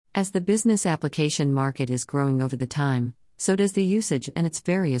As the business application market is growing over the time, so does the usage and its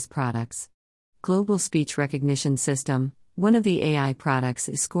various products. Global Speech Recognition System, one of the AI products,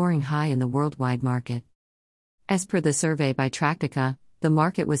 is scoring high in the worldwide market. As per the survey by Tractica, the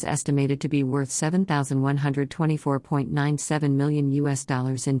market was estimated to be worth $7,124.97 million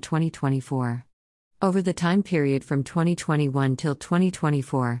in 2024. Over the time period from 2021 till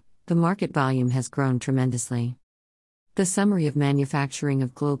 2024, the market volume has grown tremendously. The summary of manufacturing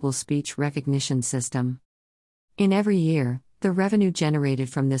of Global Speech Recognition System. In every year, the revenue generated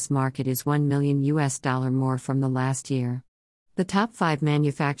from this market is $1 million more from the last year. The top 5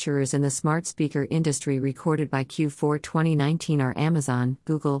 manufacturers in the smart speaker industry recorded by Q4 2019 are Amazon,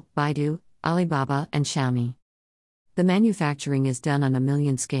 Google, Baidu, Alibaba, and Xiaomi. The manufacturing is done on a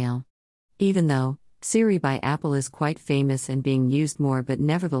million scale. Even though Siri by Apple is quite famous and being used more, but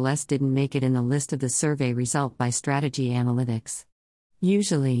nevertheless didn't make it in the list of the survey result by Strategy Analytics.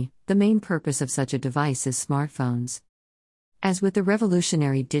 Usually, the main purpose of such a device is smartphones. As with the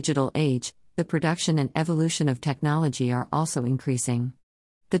revolutionary digital age, the production and evolution of technology are also increasing.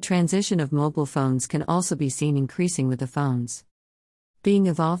 The transition of mobile phones can also be seen increasing with the phones being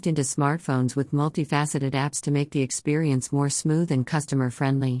evolved into smartphones with multifaceted apps to make the experience more smooth and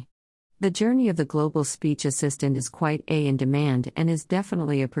customer-friendly. The journey of the Global Speech Assistant is quite in demand and is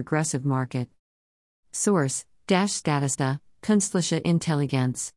definitely a progressive market. Source: Statista, Künstliche Intelligenz.